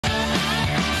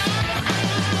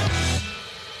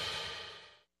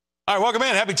All right, welcome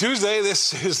in. Happy Tuesday.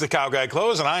 This is the Cow Guy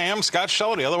Close, and I am Scott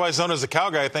Shelty, otherwise known as the Cow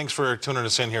Guy. Thanks for tuning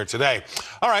us in here today.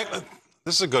 All right,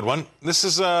 this is a good one. This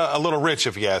is a little rich,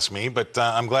 if you ask me, but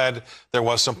I'm glad there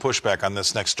was some pushback on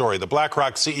this next story. The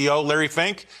BlackRock CEO, Larry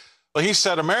Fink, well, he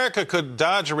said America could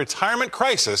dodge a retirement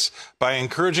crisis by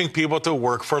encouraging people to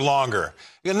work for longer.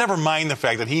 You'll never mind the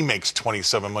fact that he makes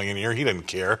 $27 million a year. He didn't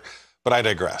care. But I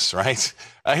digress, right?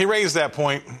 He raised that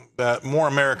point that more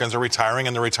Americans are retiring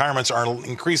and the retirements are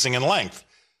increasing in length.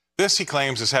 This, he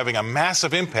claims, is having a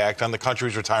massive impact on the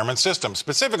country's retirement system,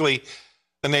 specifically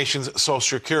the nation's Social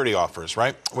Security offers,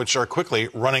 right, which are quickly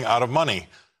running out of money.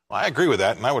 Well, I agree with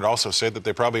that, and I would also say that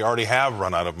they probably already have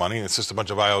run out of money. It's just a bunch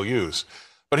of IOUs.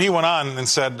 But he went on and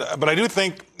said, but I do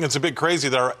think it's a bit crazy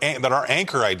that our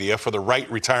anchor idea for the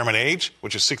right retirement age,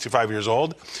 which is 65 years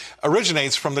old,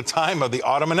 originates from the time of the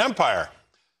Ottoman Empire.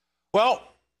 Well,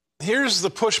 here's the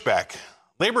pushback.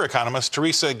 Labor economist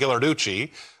Teresa Ghilarducci,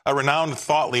 a renowned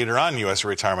thought leader on U.S.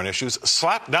 retirement issues,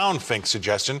 slapped down Fink's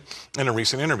suggestion in a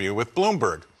recent interview with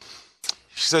Bloomberg.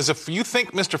 She says, if you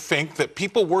think, Mr. Fink, that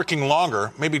people working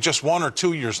longer, maybe just 1 or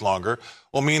 2 years longer,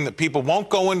 will mean that people won't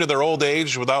go into their old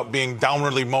age without being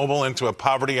downwardly mobile into a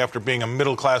poverty after being a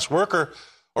middle-class worker,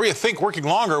 or you think working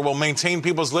longer will maintain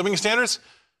people's living standards,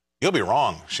 you'll be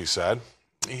wrong, she said.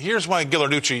 Here's why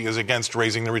Ghilarducci is against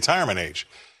raising the retirement age.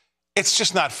 It's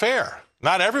just not fair.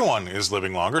 Not everyone is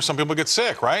living longer. Some people get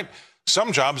sick, right?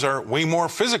 Some jobs are way more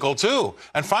physical, too.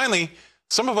 And finally,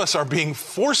 some of us are being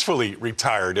forcefully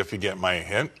retired, if you get my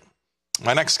hint.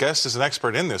 My next guest is an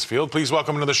expert in this field. Please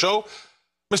welcome to the show,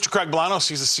 Mr. Craig Bolanos.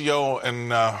 He's the CEO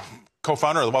and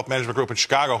co-founder of the Wealth Management Group in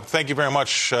Chicago. Thank you very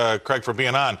much, Craig, for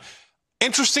being on.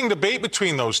 Interesting debate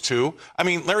between those two. I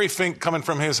mean, Larry Fink, coming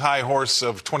from his high horse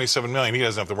of $27 million, he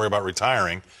doesn't have to worry about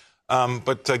retiring.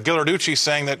 But Ghilarducci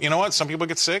saying that, you know what, some people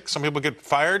get sick, some people get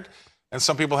fired, and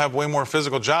some people have way more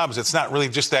physical jobs. It's not really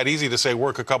just that easy to say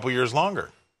work a couple years longer.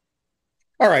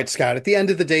 All right, Scott, at the end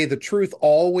of the day, the truth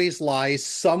always lies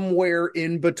somewhere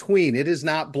in between. It is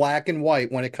not black and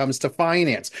white when it comes to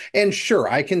finance. And sure,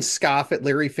 I can scoff at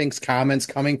Larry Fink's comments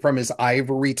coming from his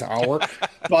ivory tower,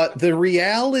 but the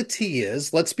reality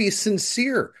is, let's be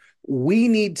sincere, we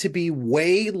need to be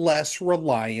way less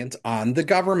reliant on the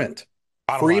government.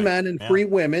 Free men and free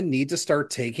women need to start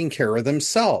taking care of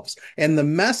themselves. And the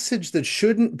message that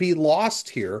shouldn't be lost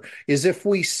here is if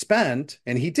we spent,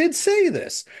 and he did say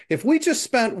this, if we just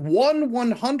spent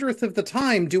 1/100th of the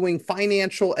time doing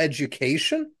financial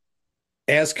education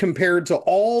as compared to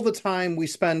all the time we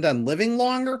spend on living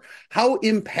longer, how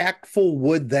impactful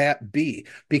would that be?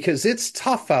 Because it's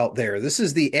tough out there. This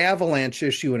is the avalanche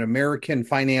issue in American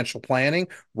financial planning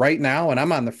right now, and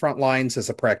I'm on the front lines as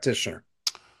a practitioner.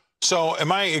 So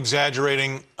am I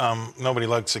exaggerating? Nobody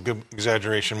likes a good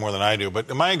exaggeration more than I do, but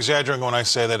am I exaggerating when I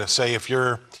say that, say, if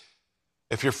you're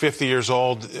 50 years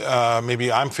old,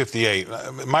 maybe I'm 58,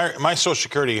 my Social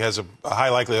Security has a high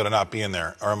likelihood of not being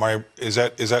there, or is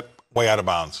that way out of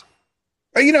bounds?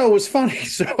 You know, it was funny.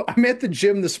 So I'm at the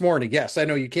gym this morning. Yes, I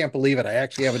know you can't believe it. I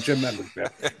actually have a gym membership.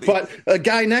 But a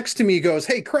guy next to me goes,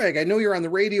 hey, Craig, I know you're on the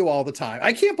radio all the time.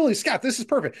 I can't believe, Scott, this is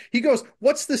perfect. He goes,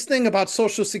 what's this thing about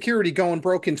Social Security going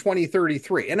broke in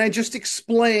 2033? And I just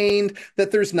explained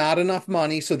that there's not enough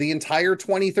money. So the entire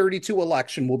 2032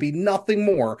 election will be nothing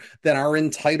more than our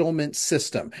entitlement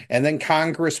system. And then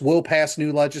Congress will pass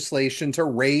new legislation to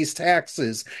raise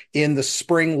taxes in the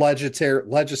spring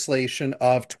legislation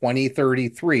of 2033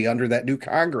 under that new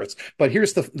Congress. But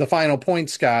here's the final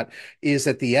point, Scott, is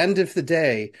at the end of the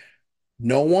day,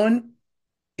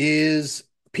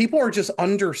 people are just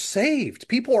undersaved.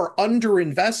 People are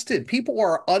underinvested. People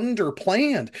are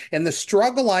underplanned. And the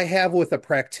struggle I have with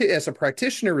as a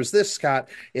practitioner is this, Scott,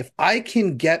 if I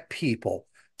can get people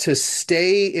to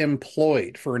stay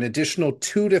employed for an additional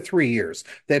 2 to 3 years.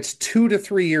 That's 2 to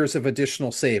 3 years of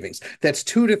additional savings. That's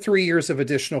 2 to 3 years of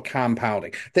additional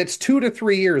compounding. That's 2 to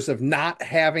 3 years of not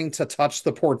having to touch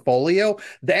the portfolio.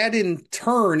 That in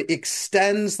turn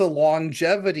extends the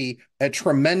longevity a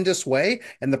tremendous way.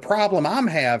 And the problem I'm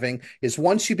having is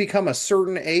once you become a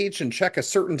certain age and check a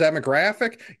certain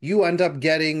demographic, you end up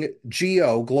getting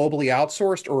GO, globally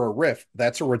outsourced, or a RIF.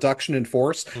 That's a reduction in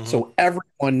force. Mm-hmm. So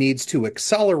everyone needs to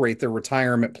accelerate their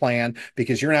retirement plan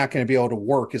because you're not going to be able to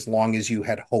work as long as you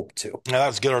had hoped to. Now,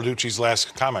 that's Ghilarducci's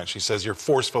last comment. She says you're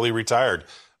forcefully retired.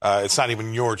 It's not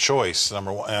even your choice,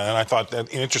 number one. And I thought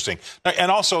that interesting. And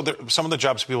also, some of the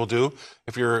jobs people do,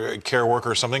 if you're a care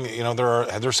worker or something, you know,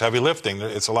 there's heavy lifting.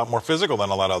 It's a lot more physical than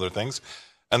a lot of other things.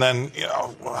 And then,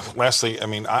 lastly, I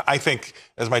mean, I think,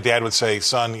 as my dad would say,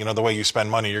 son, the way you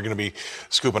spend money, you're going to be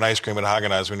scooping ice cream at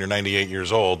Haagen-Dazs when you're 98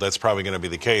 years old. That's probably going to be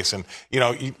the case. And,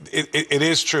 it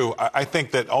is true. I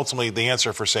think that ultimately the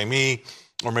answer for, say, me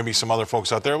or maybe some other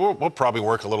folks out there, we'll probably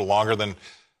work a little longer than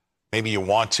maybe you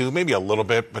want to, maybe a little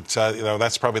bit. But,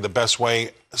 that's probably the best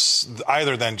way,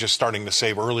 either than just starting to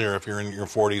save earlier if you're in your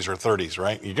 40s or 30s,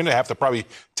 right? You're going to have to probably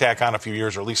tack on a few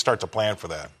years or at least start to plan for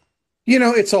that.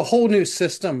 It's a whole new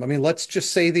system. I mean, let's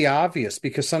just say the obvious,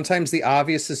 because sometimes the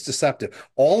obvious is deceptive.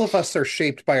 All of us are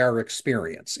shaped by our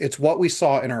experience. It's what we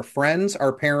saw in our friends,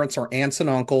 our parents, our aunts and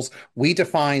uncles. We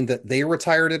defined that they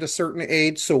retired at a certain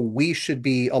age, so we should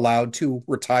be allowed to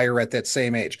retire at that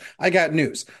same age. I got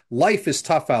news. Life is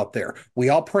tough out there. We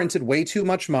all printed way too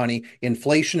much money.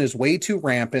 Inflation is way too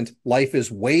rampant. Life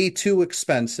is way too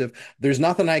expensive. There's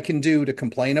nothing I can do to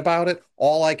complain about it.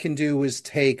 All I can do is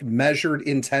take measured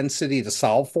intensity to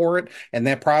solve for it. And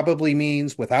that probably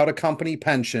means without a company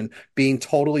pension, being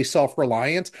totally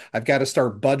self-reliant. I've got to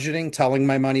start budgeting, telling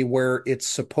my money where it's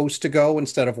supposed to go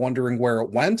instead of wondering where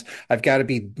it went. I've got to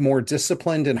be more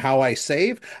disciplined in how I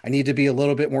save. I need to be a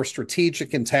little bit more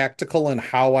strategic and tactical in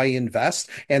how I invest.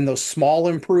 And those small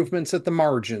improvements at the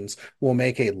margins will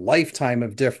make a lifetime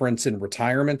of difference in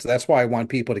retirement. That's why I want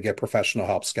people to get professional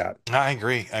help, Scott. I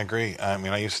agree. I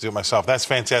mean, I used to do it myself. That's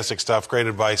fantastic stuff. Great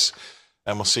advice.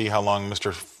 And we'll see how long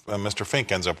Mr.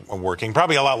 Fink ends up working.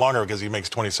 Probably a lot longer because he makes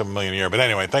 $27 million a year. But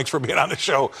anyway, thanks for being on the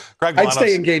show, Craig Bolanos. I'd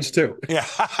stay engaged too. Yeah,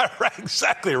 right,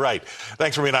 exactly right.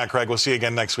 Thanks for being on, Craig. We'll see you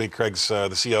again next week. Craig's the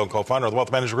CEO and co-founder of the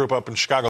Wealth Management Group up in Chicago.